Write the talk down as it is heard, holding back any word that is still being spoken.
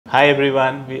Hi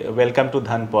everyone, welcome to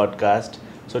Dhan podcast.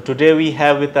 So today we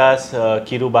have with us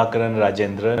Kirubakaran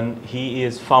Rajendran. He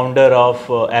is founder of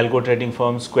algo trading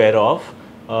firm Quora.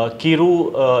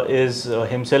 Kiru is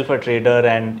himself a trader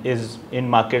and is in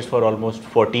markets for almost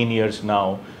 14 years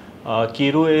now.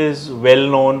 Kiru is well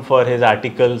known for his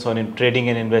articles on trading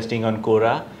and investing on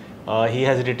Quora. He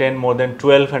has written more than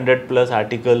 1200 plus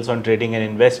articles on trading and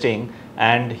investing,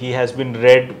 and he has been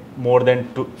read more than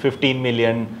 15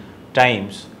 million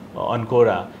times on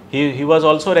Quora. He was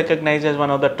also recognized as one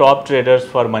of the top traders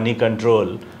for money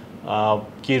control.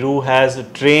 Kiru has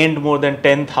trained more than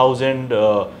 10,000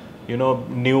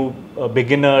 new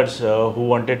beginners who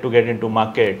wanted to get into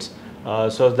markets.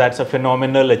 So that's a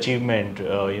phenomenal achievement,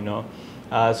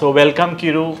 so welcome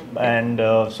Kiru, and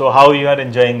so how you are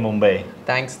enjoying Mumbai?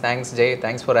 Thanks Jay.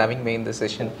 Thanks for having me in this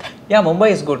session. Yeah,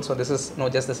 Mumbai is good. So this is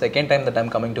just the second time that I'm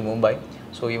coming to Mumbai.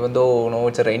 So even though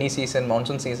it's a rainy season,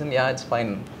 monsoon season, yeah, it's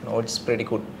fine. It's pretty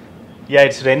good. Yeah,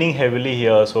 it's raining heavily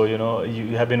here, so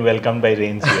you have been welcomed by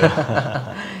rains here.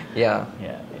 Yeah.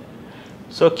 Yeah.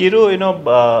 So Kiru,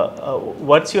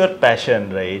 what's your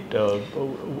passion, right?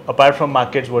 Apart from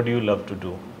markets, what do you love to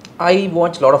do? I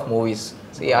watch a lot of movies.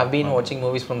 See, I've been watching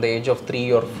movies from the age of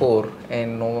 3 or 4,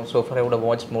 and so far I would have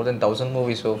watched more than 1,000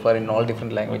 movies so far in all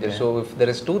different languages. Okay. So if there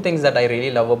is two things that I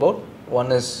really love about, one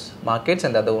is markets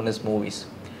and the other one is movies.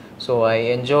 So I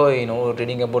enjoy,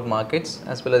 reading about markets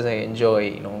as well as I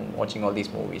enjoy, watching all these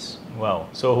movies. Wow.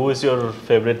 So who is your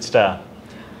favorite star?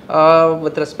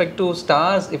 With respect to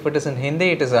stars, if it is in Hindi,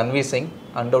 it is Ranveer Singh.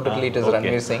 Undoubtedly, it is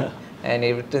Ranveer Singh. And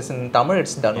if it is in Tamil,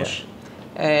 it's Dhanush. Yeah.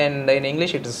 And in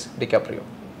English, it is DiCaprio.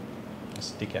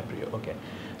 It's DiCaprio, okay.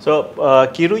 So,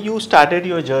 Kiru, you started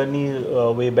your journey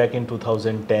way back in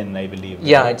 2010, I believe.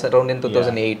 Yeah, it's around in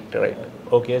 2008, right?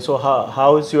 Okay, so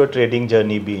how has your trading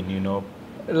journey been,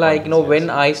 when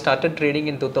I started trading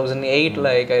in 2008,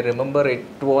 I remember it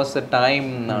was a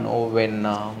time when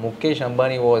Mukesh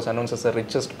Ambani was announced as the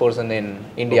richest person in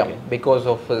India because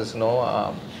of his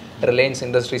Reliance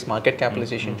Industries market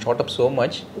capitalization shot up so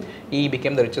much. He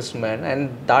became the richest man, and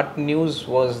that news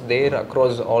was there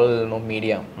across all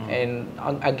media. And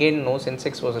again,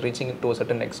 Sensex was reaching to a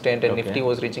certain extent, and Nifty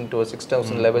was reaching to a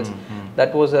 6,000 levels.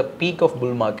 That was a peak of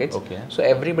bull markets. So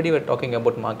everybody were talking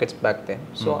about markets back then.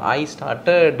 So I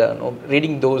started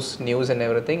reading those news and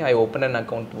everything. I opened an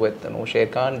account with Sher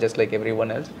Khan, just like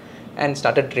everyone else, and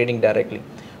started trading directly.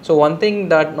 So one thing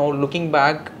that looking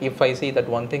back, if I see that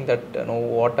one thing that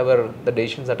whatever the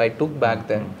decisions that I took back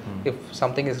then, if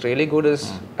something is really good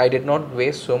is I did not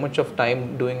waste so much of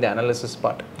time doing the analysis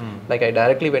part. Like I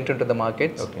directly went into the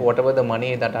markets, whatever the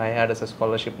money that I had as a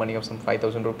scholarship money of some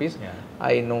 5,000 rupees,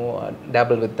 I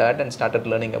dabble with that and started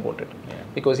learning about it.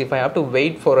 Because if I have to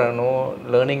wait for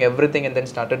learning everything and then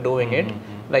started doing it,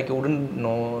 like you wouldn't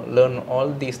learn all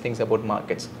these things about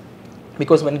markets.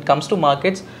 Because when it comes to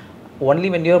markets,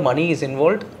 only when your money is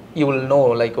involved, you will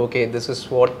know okay, this is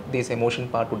what this emotion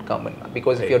part would come in.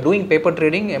 Because if you're doing paper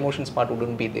trading, emotions part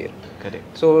wouldn't be there. Correct.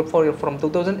 So from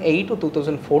 2008 to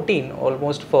 2014,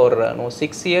 almost for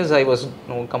 6 years, I was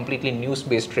completely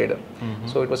news-based trader.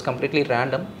 So it was completely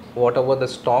random. Whatever the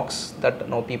stocks that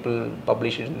people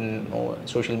publish in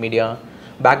social media.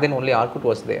 Back then only Orkut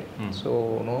was there.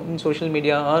 So in social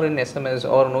media or in SMS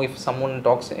or if someone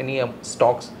talks any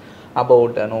stocks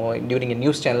about during a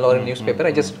news channel or a newspaper,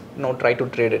 I just try to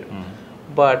trade it.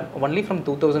 But only from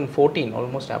 2014,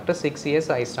 almost after 6 years,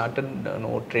 I started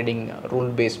trading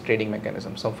rule-based trading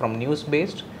mechanism. So from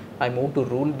news-based, I moved to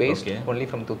rule-based only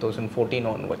from 2014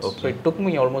 onwards. So it took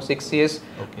me almost 6 years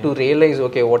to realize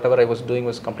whatever I was doing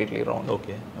was completely wrong.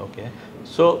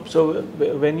 So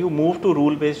when you moved to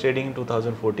rule-based trading in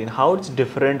 2014, how it's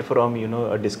different from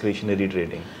a discretionary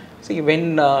trading? See,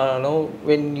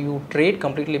 when you trade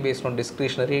completely based on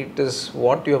discretionary, it is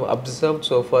what you have observed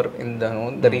so far in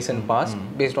the recent past.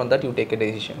 Based on that, you take a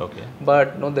decision.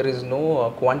 But there is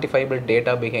no quantifiable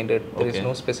data behind it. There is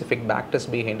no specific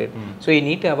backtest behind it. So you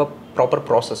need to have a proper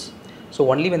process. So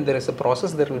only when there is a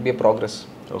process, there will be a progress.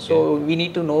 So we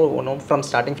need to know, from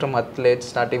starting from athletes,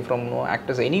 starting from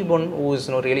actors, anyone who is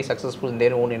really successful in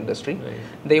their own industry,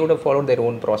 they would have followed their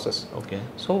own process.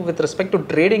 So with respect to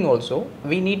trading also,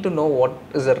 we need to know what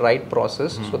is the right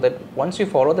process, so that once you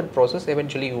follow that process,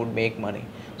 eventually you would make money.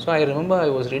 So I remember I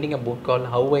was reading a book called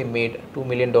How I Made $2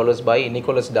 Million by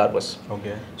Nicholas Darvas.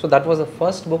 So that was the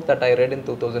first book that I read in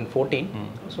 2014.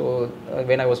 So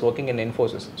when I was working in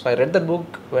Infosys. So I read that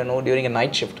book during a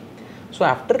night shift. So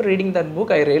after reading that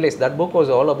book, I realized that book was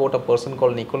all about a person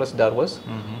called Nicholas Darvas,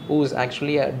 who is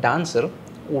actually a dancer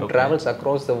who travels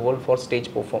across the world for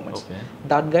stage performance. Okay.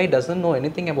 That guy doesn't know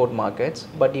anything about markets,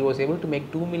 but he was able to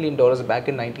make $2 million back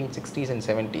in 1960s and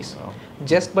 70s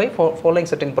just by following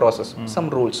certain process, some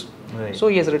rules. Right. So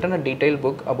he has written a detailed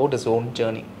book about his own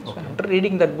journey. So after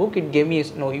reading that book, it gave me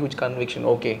huge conviction.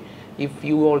 Okay, if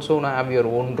you also have your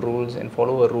own rules and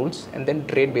follow the rules and then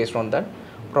trade based on that,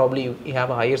 probably you have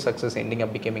a higher success ending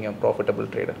up becoming a profitable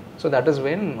trader. So that is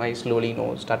when I slowly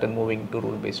started moving to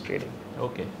rule-based trading.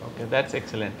 Okay, that's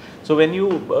excellent. So when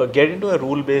you get into a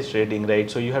rule-based trading,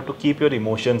 right? So you have to keep your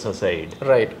emotions aside.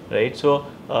 Right. So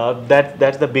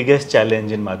that's the biggest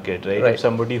challenge in market, right? If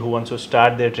somebody who wants to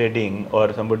start their trading,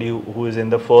 or somebody who is in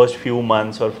the first few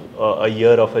months or a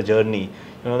year of a journey,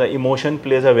 the emotion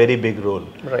plays a very big role.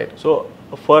 Right. So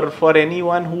for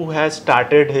anyone who has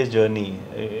started his journey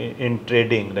in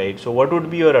trading, right? So what would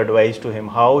be your advice to him?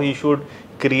 How he should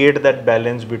create that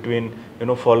balance between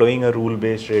following a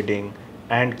rule-based trading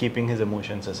and keeping his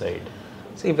emotions aside?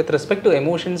 See, with respect to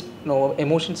emotions,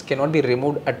 emotions cannot be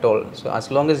removed at all. So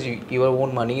as long as your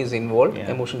own money is involved,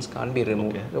 emotions can't be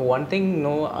removed. Okay. The one thing,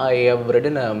 I have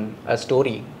written a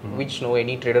story which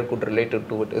any trader could relate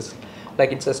to it is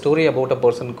like it's a story about a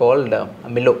person called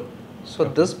Milo. So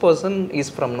this person is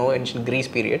from ancient Greece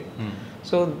period.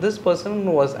 So this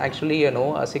person was actually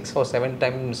a 6 or 7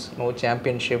 times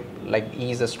championship. Like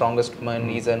he is the strongest man.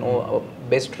 He's a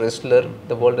best wrestler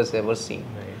the world has ever seen.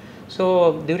 Right.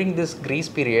 So during this Greece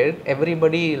period,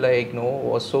 everybody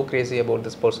was so crazy about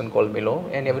this person called Milo,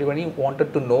 and everybody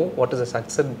wanted to know what is the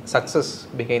success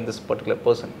behind this particular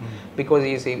person, because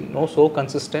he is so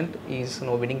consistent. He is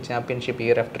winning championship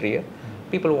year after year.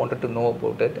 People wanted to know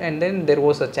about it, and then there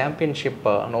was a championship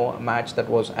match that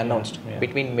was announced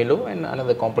between Milo and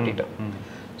another competitor.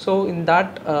 So in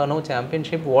that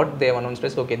championship, what they have announced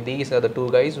is, okay, these are the two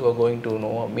guys who are going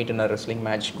to meet in a wrestling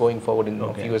match going forward in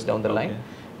a few years down the line.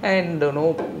 And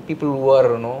people who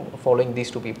are following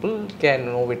these two people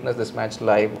can witness this match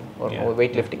live, or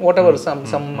weightlifting, whatever, some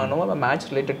a match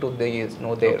related to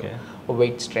their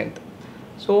weight strength.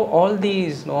 So all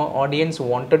these audience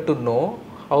wanted to know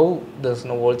how this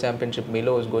world championship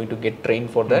Milo is going to get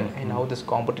trained for that, and how this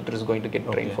competitor is going to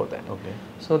get trained for that.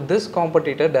 So this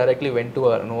competitor directly went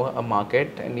to a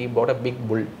market, and he bought a big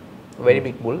bull, very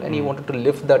big bull, and he wanted to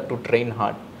lift that to train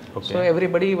hard. So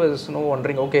everybody was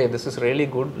wondering, okay, this is really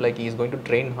good, like he is going to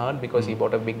train hard because he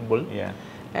bought a big bull.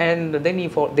 And then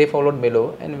they followed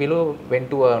Milo, and Milo went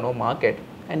to a market,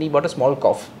 and he bought a small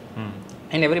calf.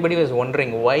 And everybody was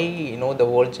wondering why the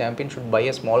world champion should buy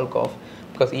a small calf,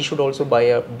 because he should also buy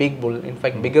a big bull, in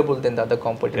fact bigger bull than the other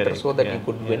competitor, so that he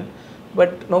could win.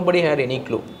 But nobody had any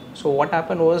clue. So what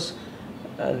happened was,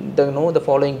 the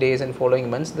following days and following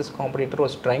months, this competitor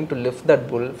was trying to lift that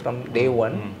bull from day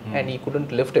one, and he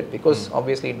couldn't lift it because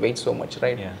obviously it weighs so much,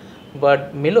 right?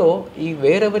 But Milo,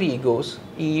 wherever he goes,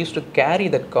 he used to carry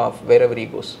that calf wherever he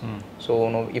goes.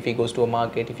 So if he goes to a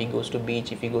market, if he goes to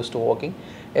beach, if he goes to walking,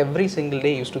 every single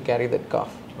day he used to carry that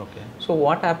calf. So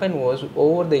what happened was,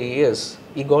 over the years,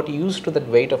 he got used to that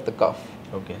weight of the calf.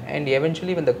 And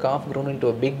eventually, when the calf grown into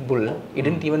a big bull, he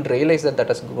didn't even realize that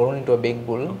has grown into a big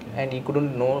bull, and he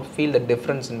couldn't feel the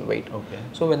difference in weight.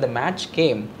 So when the match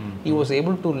came, he was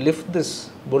able to lift this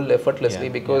bull effortlessly,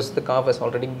 because the calf has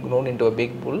already grown into a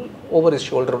big bull over his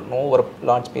shoulder over a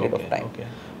large period of time.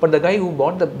 But the guy who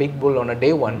bought the big bull on a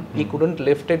day one, he couldn't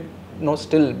lift it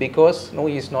still, because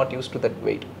he is not used to that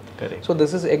weight. So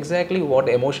this is exactly what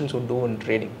emotions would do in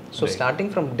trading. So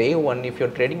starting from day one, if you're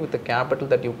trading with a capital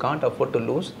that you can't afford to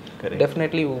lose,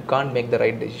 definitely you can't make the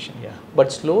right decision.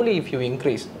 But slowly, if you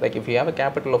increase, like if you have a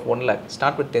capital of 1 lakh,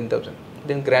 start with 10,000,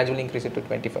 then gradually increase it to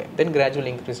 25, then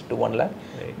gradually increase it to 1 lakh.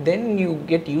 Then you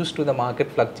get used to the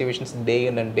market fluctuations day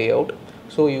in and day out.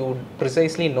 So you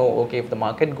precisely know, okay, if the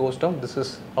market goes down, this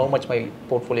is how much my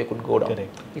portfolio could go down.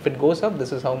 If it goes up,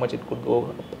 this is how much it could go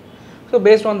up. So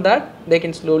based on that, they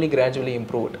can slowly, gradually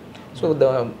improve it. So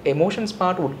the emotions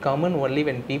part would come in only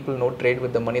when people trade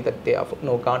with the money that they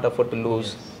can't afford to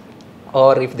lose,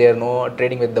 or if they are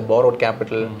trading with the borrowed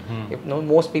capital. If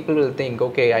most people will think,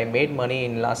 okay, I made money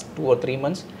in last 2 or 3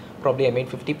 months, probably I made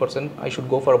 50%. I should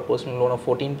go for a personal loan of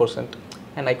 14%,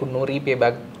 and I could repay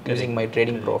back using my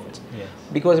trading profits.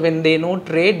 Because when they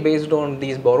trade based on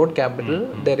these borrowed capital,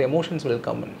 their emotions will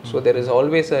come in. So there is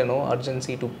always a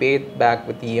urgency to pay it back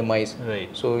with EMIs.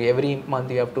 So every month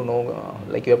you have to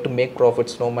you have to make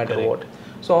profits no matter what.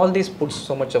 So all this puts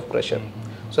so much of pressure.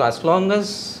 So as long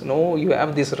as you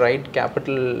have this right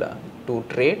capital to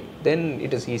trade, then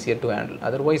it is easier to handle.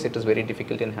 Otherwise, it is very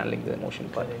difficult in handling the emotion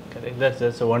part.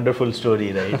 That's a wonderful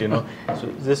story, right? So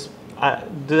this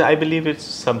I believe it's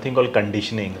something called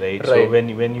conditioning, right? So Right.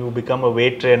 when you become a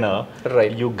weight trainer,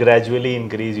 Right. you gradually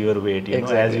increase your weight, you know,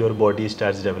 as Exactly. your body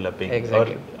starts developing.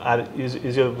 Exactly.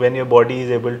 Is your when your body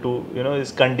is able to, you know,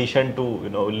 is conditioned to,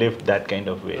 you know, lift that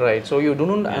kind of weight. Right. So you do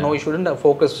not, Yeah. you shouldn't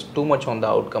focus too much on the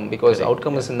outcome, because Correct.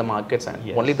 outcome is Yeah. in the market's hand.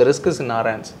 Yes. Only the risk is in our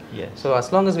hands. Yes. So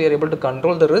as long as we are able to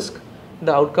control the risk,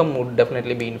 the outcome would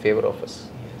definitely be in favor of us.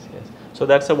 Yes, yes. So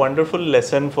that's a wonderful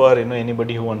lesson for, you know,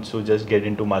 anybody who wants to just get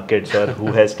into markets or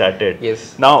who has started. Yes.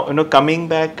 Now, you know, coming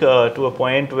back to a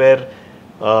point where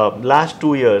last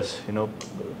 2 years, you know,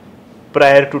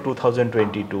 prior to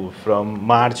 2022, from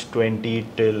March 20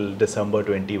 till December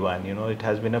 21, you know, it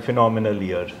has been a phenomenal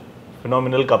year,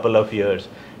 phenomenal couple of years.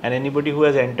 And anybody who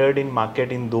has entered in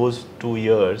market in those 2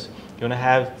 years, you know,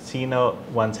 have seen a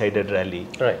one-sided rally.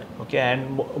 Right. Okay,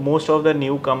 and most of the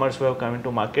newcomers who have come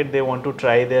into market, they want to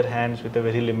try their hands with a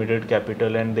very limited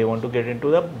capital, and they want to get into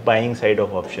the buying side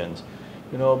of options.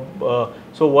 You know,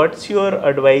 so what's your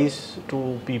advice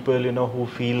to people, you know, who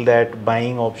feel that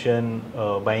buying option,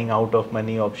 buying out of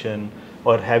money option,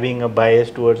 or having a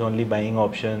bias towards only buying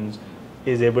options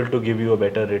is able to give you a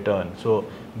better return? So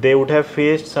they would have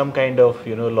faced some kind of,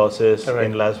 you know, losses Right.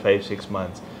 in last 5-6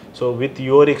 months. So with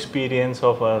your experience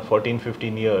of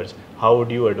 14-15 years, how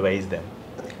would you advise them?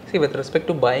 See, with respect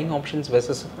to buying options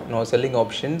versus selling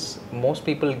options, most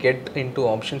people get into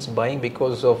options buying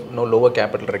because of lower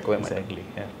capital requirement. Exactly.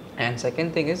 Yeah. And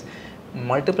second thing is,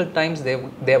 multiple times they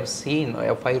have seen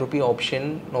a 5 rupee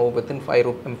option, within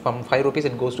from 5 rupees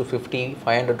it goes to 50,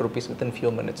 500 rupees within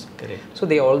few minutes. Correct. So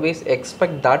they always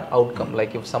expect that outcome.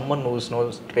 Like if someone who's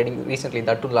trading recently,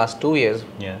 that to last 2 years,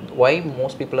 Yeah. why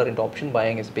most people are into option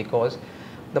buying is because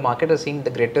the market has seen the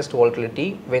greatest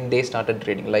volatility when they started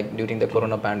trading, like during the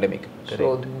corona pandemic. Correct.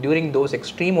 So during those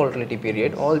extreme volatility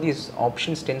period, all these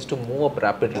options tends to move up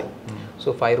rapidly.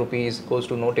 So 5 rupees goes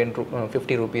to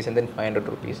 50 rupees and then 500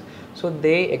 rupees. So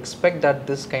they expect that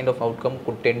this kind of outcome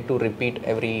could tend to repeat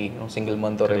every single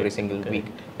month or Correct. every single Correct. week.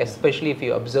 Especially if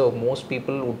you observe, most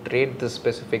people who trade this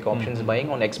specific options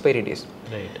buying on expiry days.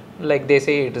 Right. Like they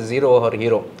say it is zero or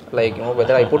hero. Like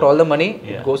whether I put all the money,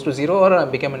 Yeah. it goes to zero, or I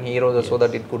become a hero, so Yes.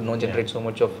 that it could generate so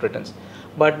much of returns.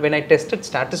 But when I tested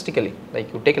statistically,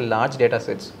 like you take a large data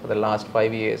sets for the last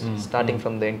 5 years, starting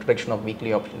from the introduction of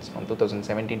weekly options from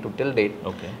 2017 to till date,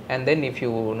 Okay. and then if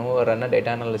you run a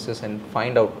data analysis and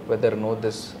find out whether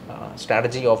this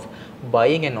strategy of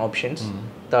buying an options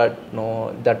that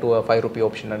that to a 5 rupee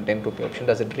option and 10 rupee option,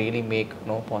 does it really make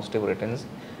positive returns?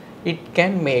 It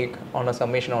can make on a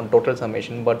summation, on total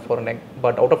summation, but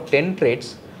but out of 10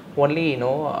 trades, only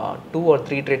 2 or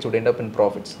 3 trades would end up in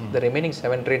profits. The remaining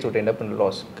 7 trades would end up in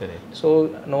loss. Correct. So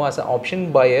as an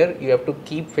option buyer, you have to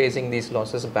keep facing these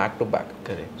losses back to back.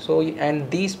 Correct. So and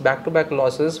these back to back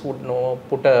losses would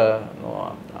put a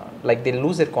like they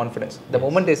lose their confidence. The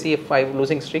moment they see 5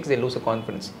 losing streaks, they lose a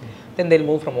confidence. Then they'll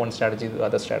move from one strategy to the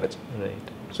other strategy. Right.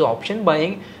 So option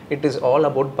buying, it is all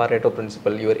about Pareto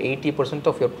principle. Your 80%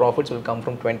 of your profits will come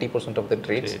from 20% of the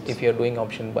trades if you are doing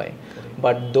option buying. Correct.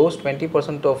 But those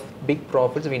 20% of big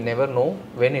profits, we never know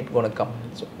when it's going to come.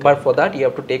 So, but for that, you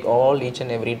have to take each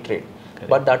and every trade.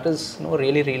 But that is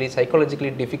really psychologically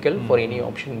difficult for any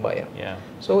option buyer. Yeah.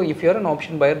 So if you're an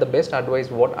option buyer, the best advice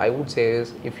what I would say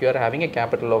is, if you are having a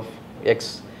capital of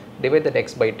X, divide that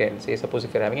X by 10. Say suppose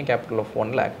if you're having a capital of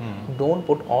 1 lakh, don't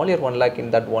put all your 1 lakh in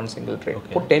that one single trade.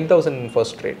 Okay. Put 10,000 in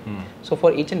first trade. So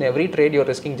for each and every trade, you're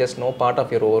risking just part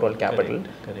of your overall capital.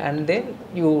 Correct. And then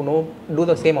do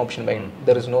the same option buying.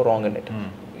 There is no wrong in it.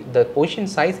 The position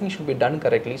sizing should be done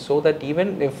correctly, so that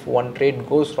even if one trade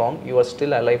goes wrong, you are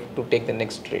still alive to take the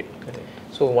next trade. Correct.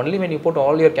 So only when you put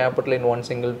all your capital in one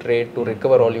single trade to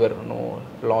recover all your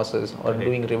losses, or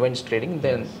doing revenge trading,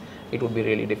 then it would be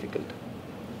really difficult.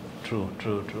 True.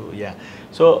 Yeah.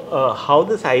 So how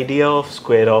this idea of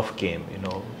square off came,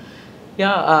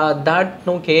 Yeah, that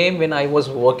came when I was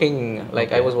working,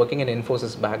 I was working in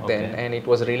Infosys back then, and it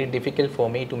was really difficult for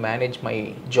me to manage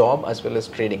my job as well as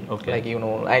trading. Okay.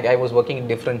 I was working in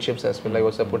different shifts as well. I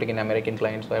was supporting an American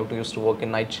client, so I have to used to work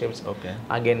in night shifts. Okay.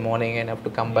 Again morning, and have to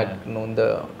come back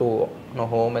to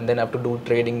home, and then have to do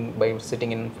trading by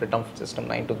sitting in front of system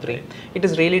 9 to 3. It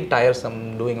is really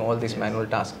tiresome doing all these manual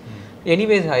tasks.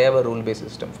 Anyways, I have a rule-based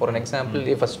system. For an example,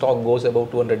 if a stock goes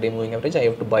above 200-day moving average, I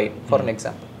have to buy it. For an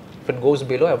example, if it goes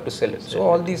below, I have to sell it. So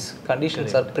all these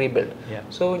conditions are pre-built. Yeah.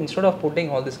 So instead of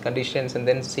putting all these conditions and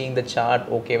then seeing the chart,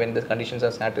 okay, when the conditions are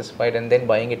satisfied, and then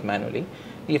buying it manually,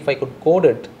 if I could code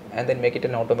it and then make it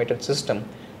an automated system,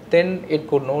 then it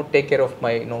could take care of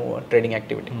my trading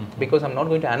activity. Because I'm not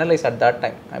going to analyze at that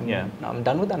time. I'm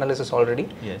done with analysis already.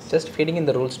 Yes. Just feeding in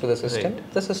the rules to the system.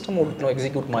 Right. The system would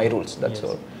execute my rules. That's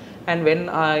all. And when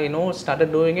I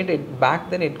started doing it, back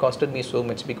then it costed me so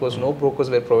much because no brokers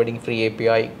were providing free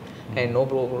API, and no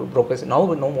brokers now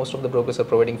most of the brokers are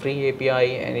providing free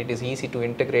API, and it is easy to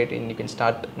integrate, and you can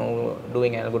start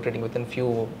doing algo trading within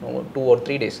few 2 or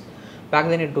 3 days. Back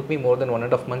then it took me more than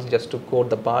 1.5 months just to code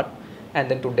the part and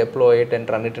then to deploy it and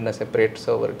run it in a separate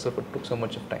server itself. It took so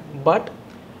much of time. But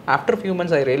after a few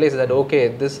months I realized that okay,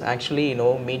 this actually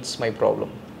meets my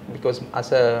problem, because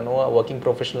as a working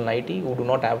professional in IT who do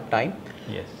not have time,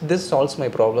 Yes. this solves my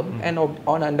problem, and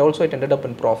also it ended up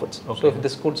in profits. Okay. So if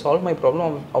this could solve my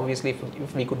problem, obviously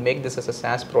if we could make this as a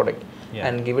SaaS product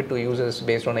and give it to users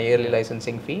based on a yearly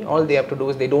licensing fee, all they have to do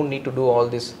is they don't need to do all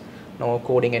this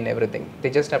coding and everything. They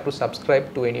just have to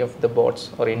subscribe to any of the bots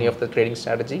or any of the trading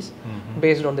strategies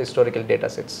based on the historical data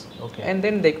sets. Okay. And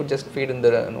then they could just feed in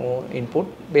the input.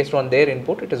 Based on their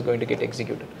input, it is going to get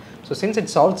executed. So since it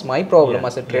solves my problem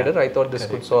as a trader, I thought this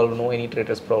could solve any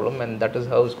trader's problem, and that is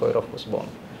how Quora was born.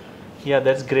 Yeah,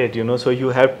 that's great. So you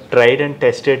have tried and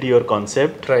tested your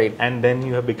concept, Right. and then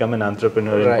you have become an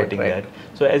entrepreneur in Right, putting right. that.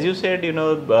 So as you said,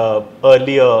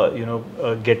 earlier,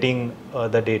 getting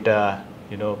the data,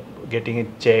 getting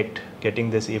it checked, getting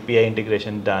this API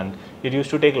integration done, it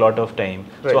used to take a lot of time.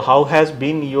 Right. So how has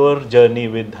been your journey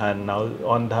with Dhan? Now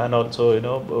on Dhan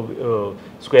also,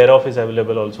 Square Off is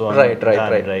available also on Right.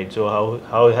 Dhan, right? So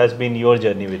how has been your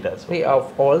journey with us? See,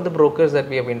 of all the brokers that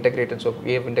we have integrated, so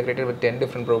we have integrated with 10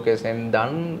 different brokers, and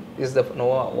Dhan is the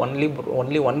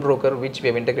only one broker which we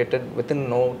have integrated within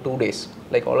 2 days.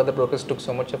 Like all other brokers took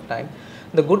so much of time.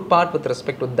 The good part with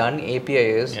respect to Dhan API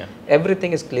is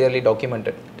everything is clearly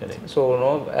documented. Correct.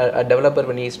 So a developer,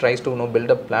 when he tries to build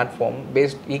a platform,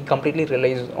 he completely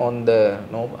relies on the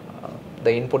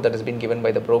the input that has been given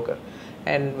by the broker.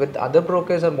 And with other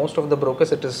brokers or most of the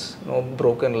brokers, it is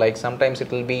broken. Like sometimes it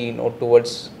will be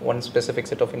towards one specific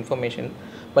set of information,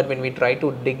 but when we try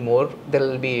to dig more, there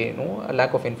will be a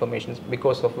lack of information,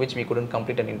 because of which we couldn't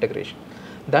complete an integration.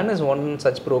 Dhan is one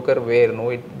such broker where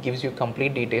it gives you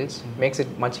complete details, makes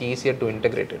it much easier to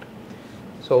integrate it.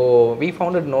 So we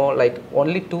found it like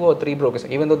only 2 or 3 brokers,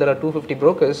 even though there are 250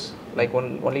 brokers, like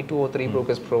only 2 or 3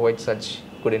 brokers provide such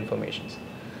good information.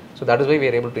 So that is why we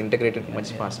are able to integrate it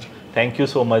much faster. Thank you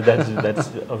so much.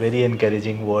 That's a very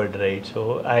encouraging word, right?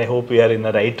 So I hope we are in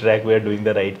the right track. We are doing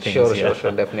the right things.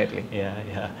 Sure, definitely.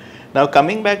 Yeah. Now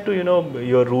coming back to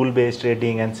your rule-based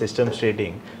trading and systems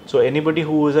trading. So anybody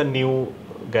who is a new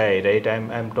guy, right?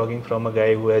 I'm talking from a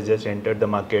guy who has just entered the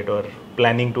market or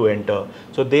planning to enter.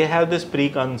 So they have this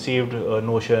preconceived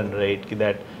notion, right,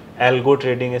 that algo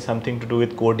trading is something to do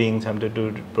with coding, something to do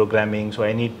with programming. So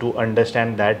I need to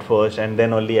understand that first, and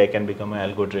then only I can become an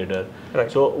algo trader.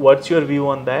 Right. So what's your view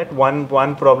on that?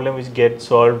 One problem which gets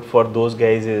solved for those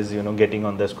guys is getting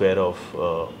on the Square Off,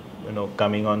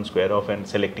 coming on Square Off and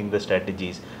selecting the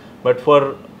strategies. But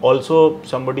for also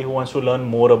somebody who wants to learn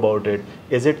more about it,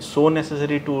 is it so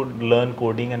necessary to learn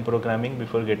coding and programming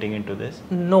before getting into this?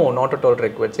 No, not at all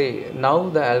required. See, now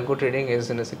the algo trading is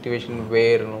in a situation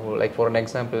where, like for an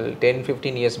example,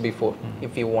 10-15 years before,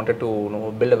 if you wanted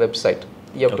to build a website,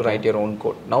 you have to write your own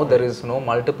code. Now there is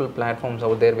multiple platforms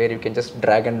out there where you can just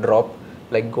drag and drop.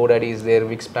 Like GoDaddy is there,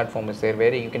 Wix platform is there,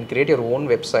 where you can create your own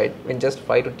website in just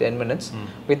 5 to 10 minutes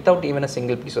without even a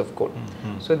single piece of code.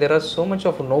 So there are so much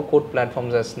of no-code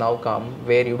platforms has now come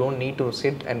where you don't need to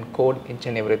sit and code each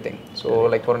and everything. So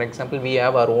like for an example, we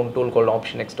have our own tool called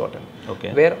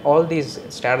OptionX.in, where all these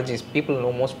strategies,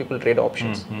 most people trade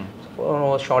options.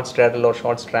 So, short straddle or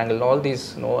short strangle, all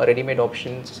these ready-made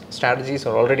options strategies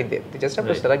are already there. They just have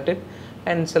to select it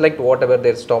and select whatever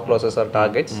their stop losses or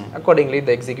targets. Accordingly,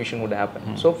 the execution would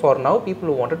happen. So for now, people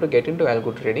who wanted to get into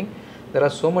algo trading, there are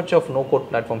so much of no-code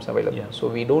platforms available. So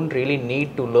we don't really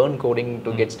need to learn coding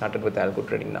to get started with algo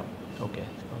trading now. Okay.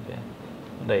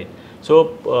 Right.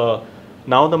 So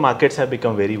now the markets have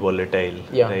become very volatile.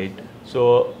 Right.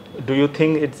 So do you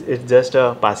think it's just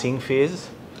a passing phase?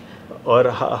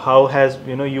 Or how has,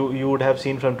 you would have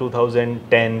seen from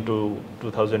 2010 to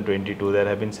 2022, there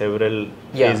have been several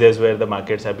phases where the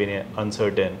markets have been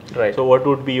uncertain. Right. So what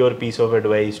would be your piece of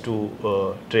advice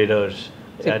to traders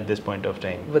at this point of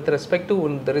time? With respect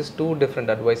to, there is 2 different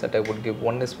advice that I would give.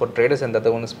 One is for traders and the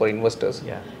other one is for investors.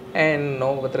 And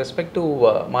with respect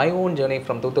to my own journey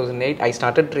from 2008, I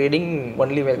started trading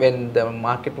only when the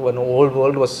market, when the whole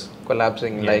world was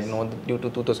collapsing, like due to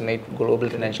 2008 global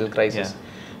financial crisis.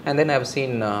 And then I've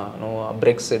seen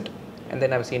Brexit, and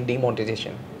then I've seen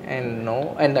demonetization,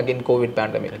 and again COVID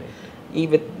pandemic.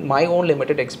 with my own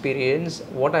limited experience,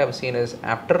 what I have seen is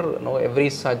after every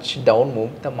such down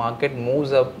move, the market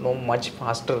moves up much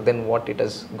faster than what it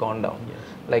has gone down. Yes.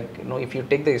 Like if you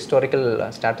take the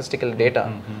historical statistical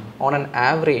data, on an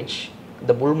average,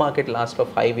 the bull market lasts for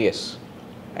 5 years,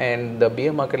 and the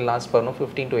bear market lasts for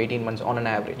 15 to 18 months on an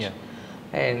average. Yeah.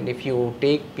 And if you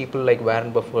take people like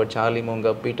Warren Buffett, Charlie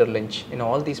Munger, Peter Lynch,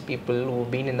 all these people who've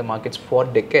been in the markets for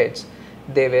decades,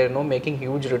 they were making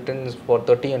huge returns for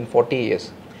 30 and 40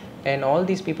 years. And all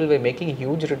these people were making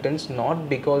huge returns not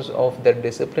because of their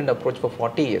disciplined approach for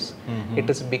 40 years. It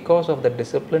is because of the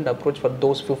disciplined approach for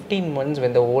those 15 months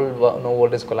when the whole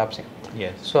world is collapsing.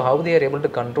 Yes. So how they are able to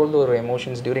control their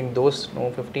emotions during those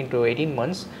 15 to 18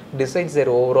 months decides their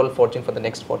overall fortune for the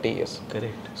next 40 years.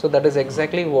 Correct. So that is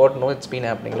exactly what it's been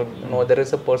happening. Look, there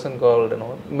is a person called,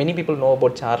 many people know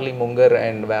about Charlie Munger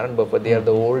and Warren Buffett. They are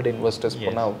the old investors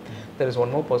for now. There is one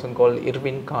more person called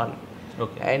Irvin Khan.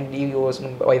 Okay. And he was,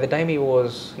 by the time he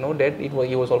was dead, he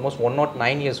was almost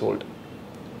 109 years old.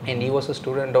 And he was a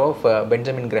student of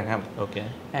Benjamin Graham. Okay.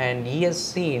 And he has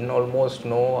seen almost 2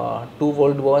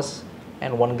 world wars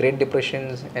and 1 Great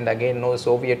Depressions, and again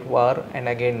Soviet war, and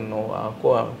again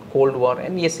Cold War,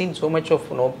 and he has seen so much of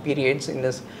periods in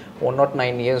this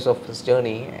 109 years of his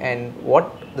journey. And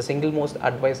what the single most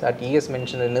advice that he has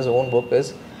mentioned in his own book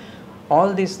is,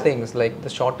 all these things like the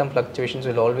short-term fluctuations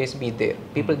will always be there.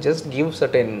 People just give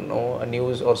certain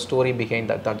news or story behind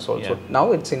that. That's all. So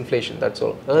now it's inflation. That's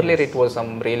all. Earlier it was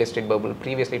some real estate bubble.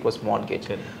 Previously it was mortgage.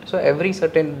 Correct. So every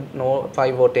certain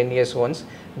 5 or 10 years once,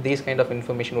 these kind of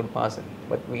information would pass in.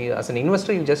 But we, as an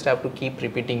investor, you just have to keep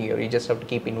repeating you just have to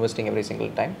keep investing every single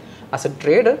time. As a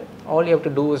trader, all you have to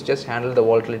do is just handle the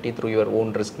volatility through your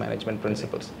own risk management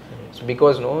principles. So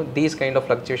because these kind of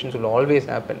fluctuations will always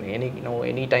happen.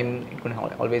 Any time it can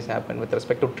always happen. With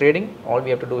respect to trading, all we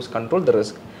have to do is control the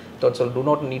risk. So do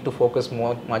not need to focus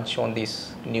much on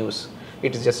these news.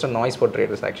 It is just a noise for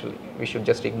traders actually. We should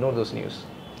just ignore those news.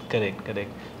 Correct.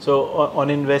 So on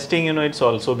investing, it's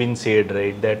also been said,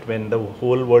 right, that when the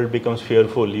whole world becomes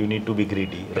fearful, you need to be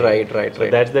greedy. Right. So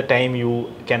that's the time you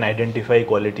can identify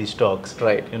quality stocks,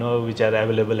 right, which are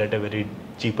available at a very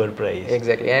cheaper price.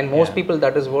 Exactly. And most people,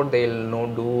 that is what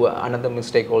they'll do. Another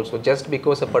mistake also, just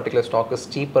because a particular stock is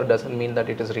cheaper doesn't mean that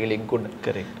it is really good.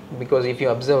 Correct. Because if you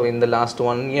observe in the last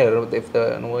 1 year, if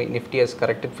the Nifty has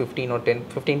corrected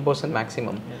 15%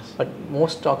 maximum, but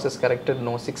most stocks has corrected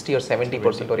 60 or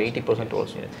 70% or 80%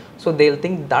 also. Yes. So they'll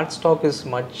think that stock is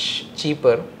much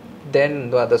cheaper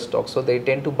than the other stocks, so they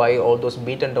tend to buy all those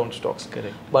beaten down stocks.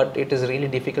 Correct. But it is really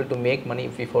difficult to make money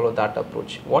if we follow that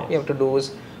approach. What we have to do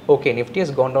is, okay, Nifty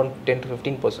has gone down 10 to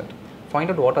 15%. Find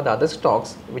out what are the other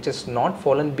stocks which has not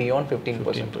fallen beyond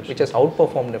 15%, which has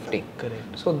outperformed Nifty.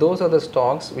 Correct. So those are the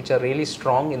stocks which are really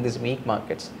strong in these weak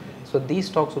markets. So these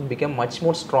stocks would become much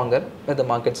more stronger when the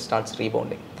market starts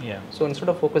rebounding. Yeah. So instead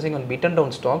of focusing on beaten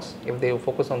down stocks, if they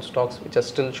focus on stocks which are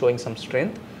still showing some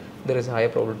strength, there is a higher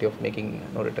probability of making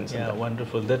returns. Yeah,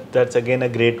 wonderful. That's again a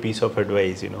great piece of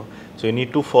advice. So you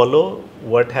need to follow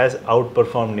what has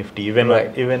outperformed Nifty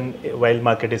even while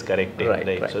market is correcting.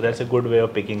 Right. So that's a good way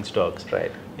of picking stocks.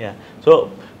 Right. Yeah.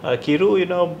 So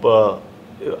Kiru,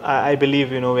 I believe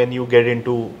when you get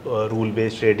into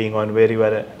rule-based trading, on where you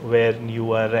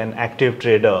are an active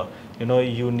trader,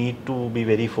 you need to be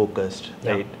very focused,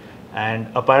 right? And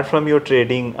apart from your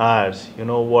trading hours,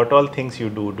 what all things you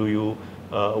do? Do you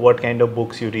what kind of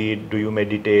books you read? Do you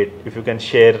meditate? If you can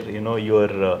share,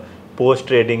 your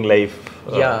post-trading life.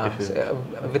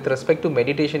 With respect to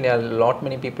meditation,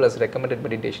 many people has recommended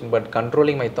meditation, but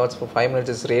controlling my thoughts for 5 minutes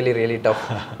is really, really tough.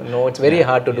 It's very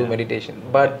hard to do meditation.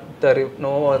 But the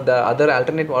other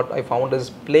alternate what I found is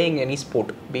playing any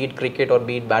sport, be it cricket or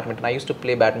be it badminton. I used to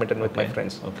play badminton with my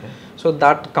friends. Okay. So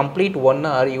that complete 1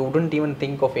 hour, you wouldn't even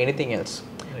think of anything else.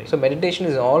 Right. So meditation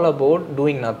is all about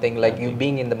doing nothing, like you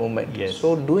being in the moment. Yes.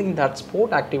 So doing that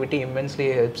sport activity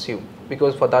immensely helps you,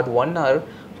 because for that 1 hour,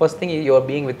 first thing, you are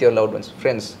being with your loved ones,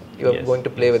 friends. You are going to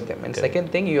play with them. And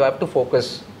second thing, you have to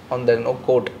focus on the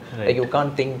court. Right. Like you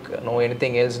can't think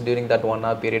anything else during that 1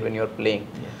 hour period when you are playing.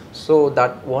 So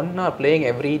that 1 hour playing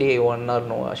every day, 1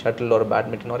 hour shuttle or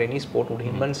badminton or any sport would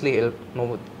immensely help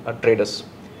traders.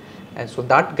 And so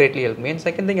that greatly helped me. And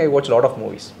second thing, I watch a lot of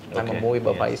movies. I'm a movie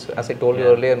buff. As I told you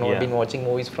earlier, I've been watching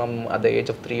movies from at the age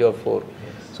of 3 or 4.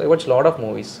 So I watch a lot of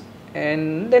movies.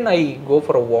 And then I go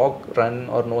for a walk, run,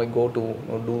 or I go to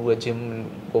do a gym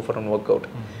and go for a workout.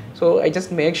 So I just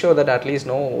make sure that at least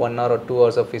 1 hour or 2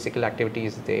 hours of physical activity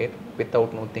is there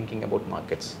without thinking about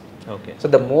markets. Okay. So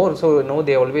the more, so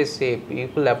they always say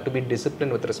people have to be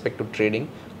disciplined with respect to trading,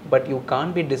 but you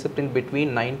can't be disciplined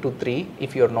between 9 to 3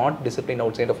 if you're not disciplined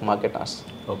outside of market hours.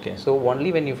 Okay. So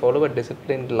only when you follow a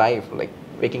disciplined life, like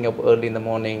waking up early in the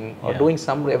morning or doing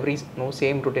some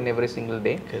same routine every single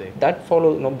day, correct, that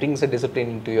brings a discipline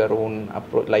into your own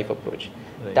life approach.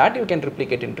 right, that you can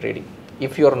replicate in trading.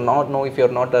 If you're not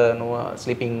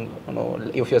sleeping,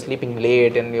 if you're sleeping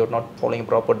late and you're not following a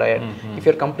proper diet, if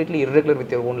you're completely irregular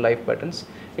with your own life patterns,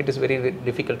 it is very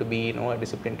difficult to be a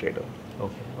disciplined trader.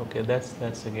 Okay,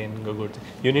 that's again good.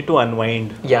 You need to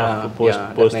unwind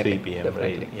post 3 p.m.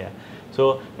 Definitely. Right? Yeah.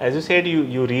 So as you said,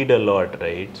 you read a lot,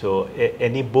 right? So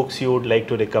any books you would like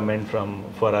to recommend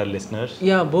for our listeners?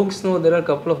 Yeah, books. No, there are a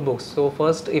couple of books. So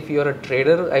first, if you are a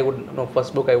trader,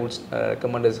 first book I would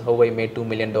recommend is How I Made $2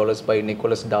 Million by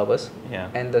Nicholas Davos. Yeah.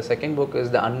 And the second book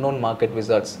is The Unknown Market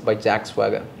Wizards by Jack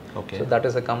Swagger. Okay. So that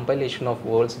is a compilation of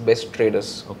world's best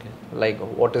traders. Okay. Like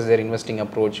what is their investing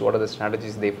approach, what are the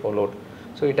strategies they followed.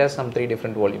 So it has some 3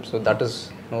 different volumes. So that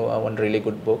is one really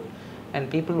good book. And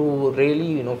people who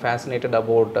really fascinated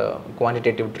about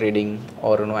quantitative trading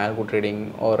or algo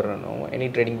trading or any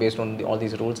trading based on all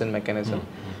these rules and mechanism,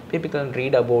 people can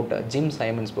read about Jim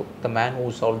Simons' book, The Man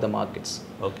Who Solved the Markets.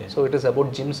 Okay. So it is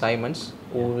about Jim Simons,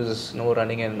 who is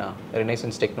running an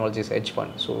Renaissance Technologies hedge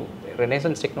fund. So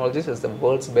Renaissance Technologies is the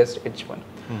world's best hedge fund.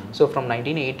 So from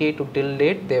 1988 to till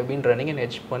date, they have been running an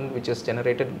hedge fund which has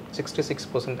generated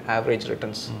 66% average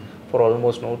returns for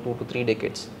almost 2 to 3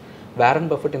 decades. Warren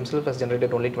Buffett himself has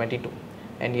generated only 22,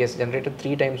 and he has generated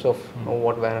 3 times of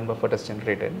what Warren Buffett has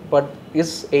generated. But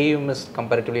his AUM is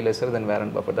comparatively lesser than Warren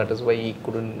Buffett. That is why he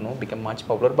couldn't become much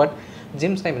popular. But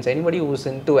Jim Simons, anybody who is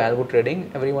into algo trading,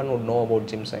 everyone would know about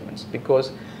Jim Simons,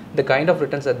 because the kind of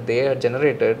returns that they have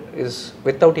generated is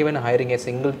without even hiring a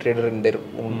single trader in their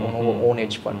own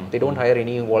hedge fund. They don't hire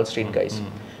any Wall Street guys.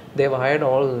 They have hired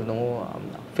all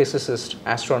physicists,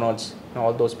 astronauts,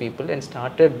 all those people, and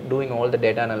started doing all the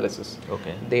data analysis.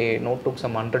 Okay. They took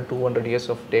some 100-200 years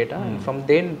of data, and from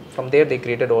there they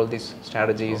created all these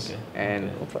strategies,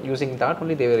 and using that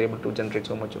only they were able to generate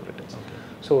so much of returns.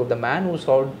 So The Man Who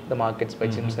Solved the Markets by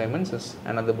Jim Simons is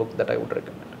another book that I would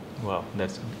recommend. Wow,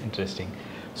 that's interesting.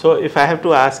 So if I have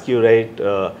to ask you,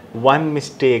 right, one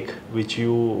mistake which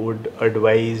you would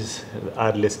advise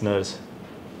our listeners,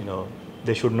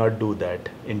 they should not do that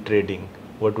in trading,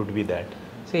 what would be that?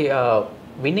 See,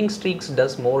 winning streaks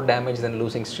does more damage than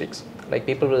losing streaks. Like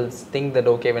people will think that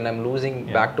when I'm losing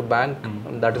back to back,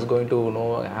 that is going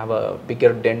to have a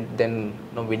bigger dent than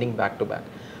winning back to back.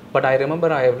 But I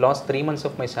remember I have lost 3 months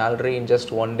of my salary in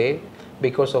just one day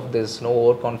because of this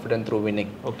overconfidence through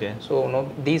winning. Okay. So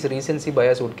these recency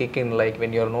bias would kick in, like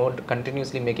when you're not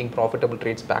continuously making profitable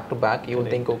trades back to back, you will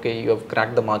think you have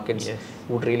cracked the markets,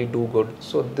 would really do good.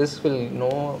 So this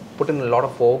will put in a lot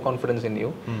of overconfidence in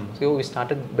you. So we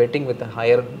started betting with a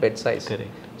higher bet size. Correct.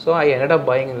 So I ended up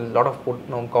buying a lot of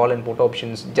call and put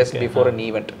options just before an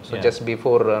event. So just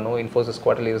before Infosys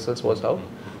quarterly results was out,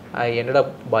 I ended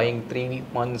up buying 3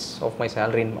 months of my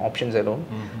salary in options alone,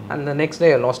 and the next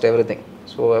day I lost everything.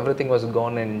 So everything was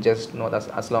gone in just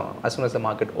as soon as the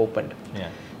market opened. Yeah.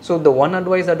 So the one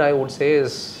advice that I would say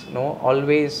is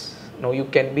always you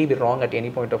can be wrong at any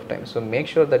point of time. So make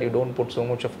sure that you don't put so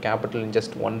much of capital in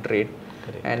just one trade.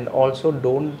 Correct. And also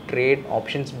don't trade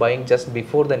options buying just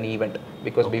before the event,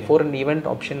 because before an event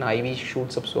option IV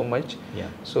shoots up so much. Yeah.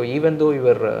 So even though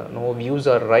your views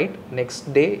are right,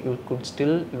 next day you could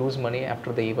still lose money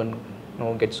after the event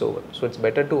gets over. So it's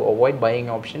better to avoid buying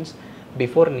options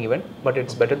before an event, but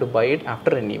it's better to buy it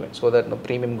after an event so that the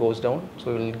premium goes down.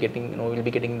 So you'll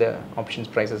be getting the options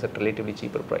prices at relatively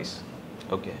cheaper price.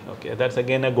 Okay. That's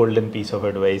again a golden piece of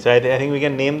advice. I think we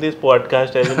can name this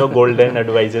podcast as golden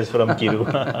advices from Kiru.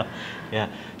 Yeah.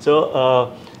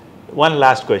 So one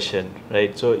last question,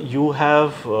 right? So you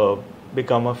have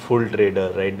become a full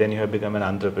trader, right? Then you have become an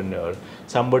entrepreneur,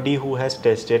 somebody who has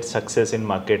tested success in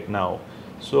market now.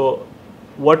 So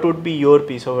what would be your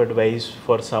piece of advice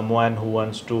for someone who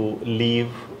wants to leave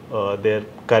their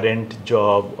current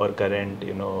job or current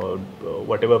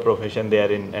whatever profession they are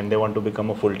in, and they want to become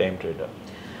a full-time trader?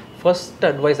 First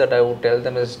advice that I would tell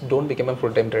them is don't become a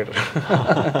full-time trader,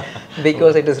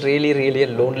 because it is really a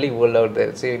lonely world out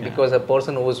there. See, because a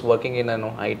person who is working in an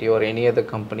IT or any other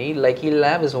company, like he'll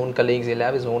have his own colleagues, he'll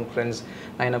have his own friends.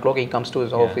 9 o'clock he comes to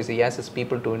his office, he has his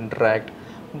people to interact.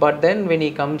 But then when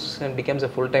he comes and becomes a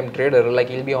full-time trader, like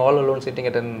he'll be all alone sitting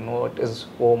at his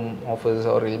home office,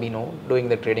 or he'll be doing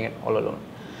the trading all alone.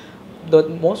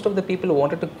 Most of the people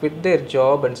wanted to quit their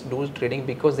job and do trading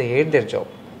because they hate their job.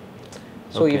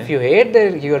 So if you hate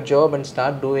your job and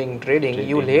start doing trading,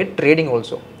 you will hate trading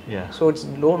also. Yeah. So it's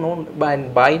no,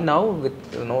 by now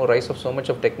with rise of so much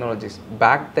of technologies.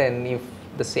 Back then, if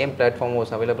the same platform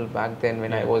was available back then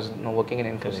when I was working in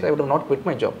Infosys, I would have not quit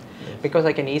my job because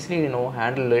I can easily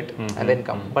handle it and then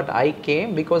come. But I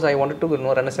came because I wanted to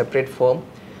run a separate firm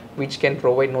which can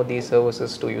provide these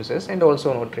services to users and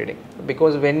also trading.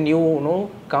 Because when you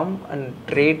come and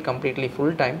trade completely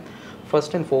full time,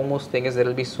 first and foremost thing is there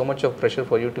will be so much of pressure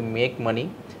for you to make money.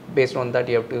 Based on that,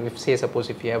 you have to, suppose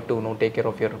if you have to take care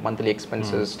of your monthly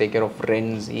expenses, take care of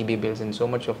rents, EB bills, and so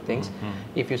much of things.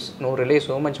 If you rely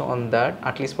so much on that,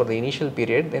 at least for the initial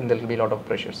period, then there will be a lot of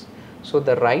pressures. So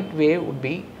the right way would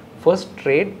be first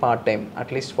trade part time,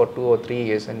 at least for 2 or 3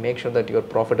 years, and make sure that you are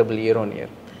profitable year on year.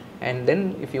 And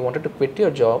then if you wanted to quit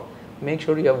your job, make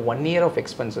sure you have 1 year of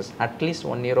expenses, at least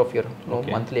 1 year of your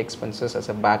monthly expenses as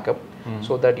a backup,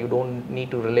 so that you don't need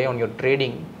to rely on your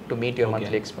trading to meet your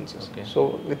monthly expenses.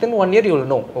 So within 1 year you will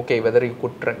know, whether you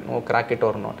could crack it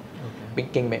or not.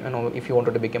 If you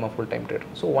wanted to become a full-time trader.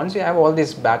 So once you have all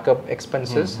these backup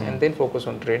expenses and then focus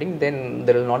on trading, then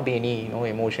there will not be any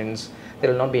emotions, there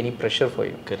will not be any pressure for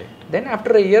you. Correct. Then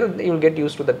after a year you will get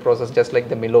used to that process, just like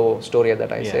the Milo story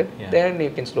that I said. Then you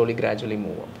can slowly gradually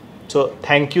move up. So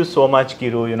thank you so much,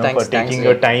 Kiru, for taking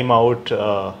your time out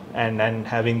and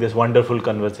having this wonderful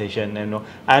conversation.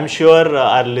 I'm sure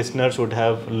our listeners would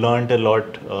have learned a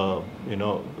lot,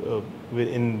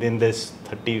 in this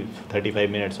 35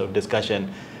 minutes of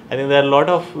discussion. I think there are a lot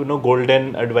of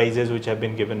golden advices which have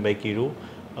been given by Kiru.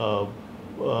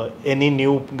 Any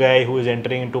new guy who is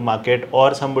entering into market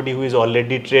or somebody who is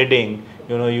already trading,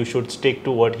 you should stick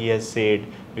to what he has said,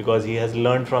 because he has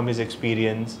learned from his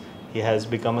experience. He has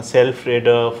become a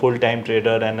self-trader, full-time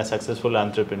trader, and a successful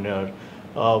entrepreneur.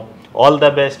 All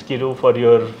the best, Kiru, for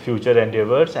your future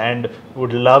endeavors, and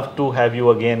would love to have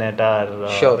you again at our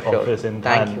office in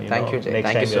Dhan. Thank you, Jay.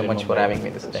 Thank you so much for having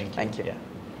me. Thank you.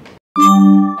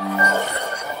 Yeah.